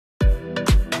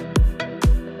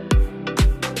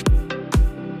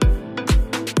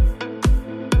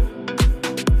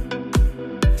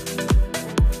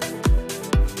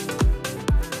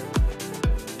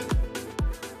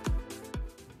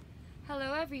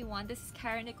everyone, this is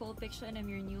Karen Piccio and I'm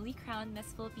your newly crowned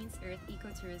Miss Philippines Earth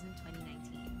Ecotourism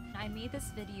 2019. I made this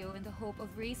video in the hope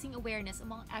of raising awareness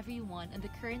among everyone on the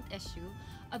current issue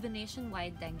of a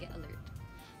nationwide dengue alert.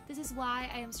 This is why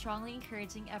I am strongly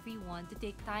encouraging everyone to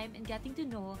take time in getting to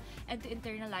know and to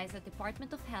internalize the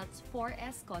Department of Health's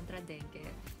 4S Kontra Dengue.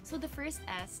 So the first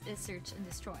S is search and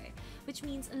destroy, which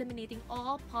means eliminating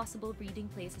all possible breeding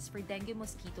places for dengue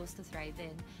mosquitoes to thrive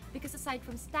in. Because aside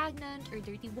from stagnant or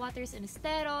dirty waters in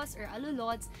esteros or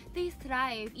alulods, they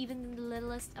thrive even in the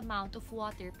littlest amount of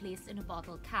water placed in a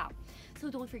bottle cap. So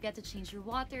don't forget to change your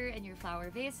water and your flower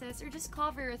vases, or just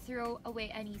cover or throw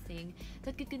away anything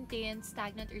that could contain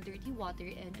stagnant or dirty water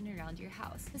in and around your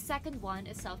house. The second one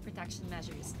is self-protection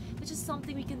measures, which is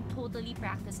something we can totally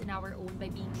practice in our own by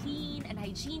being clean and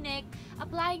hygienic,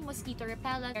 applying mosquito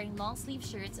repellent, wearing long sleeve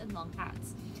shirts and long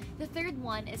pants. The third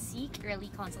one is seek early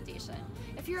consultation.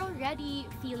 If you're already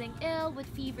feeling ill with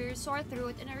fever, sore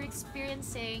throat, and are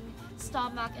experiencing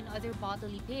stomach and other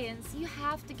bodily pains, you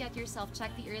have to get yourself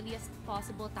checked the earliest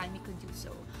possible time you could do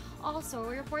so. Also,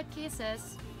 report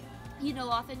cases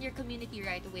off in your community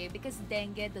right away, because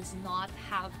dengue does not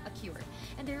have a cure,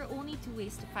 and there are only two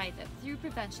ways to fight it: through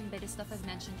prevention by the stuff I've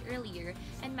mentioned earlier,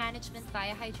 and management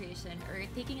via hydration or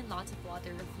taking in lots of water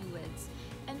or fluids.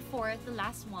 And fourth, the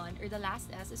last one, or the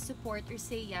last S, is support or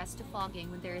say yes to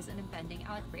fogging when there is an impending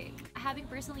outbreak. Having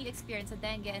personally experienced a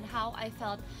dengue and how I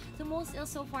felt the most ill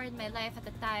so far in my life at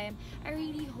the time, I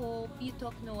really hope you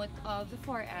took note of the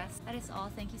 4S. That is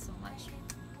all. Thank you so much.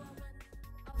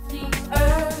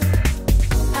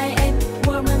 I am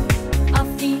woman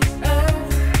of the earth.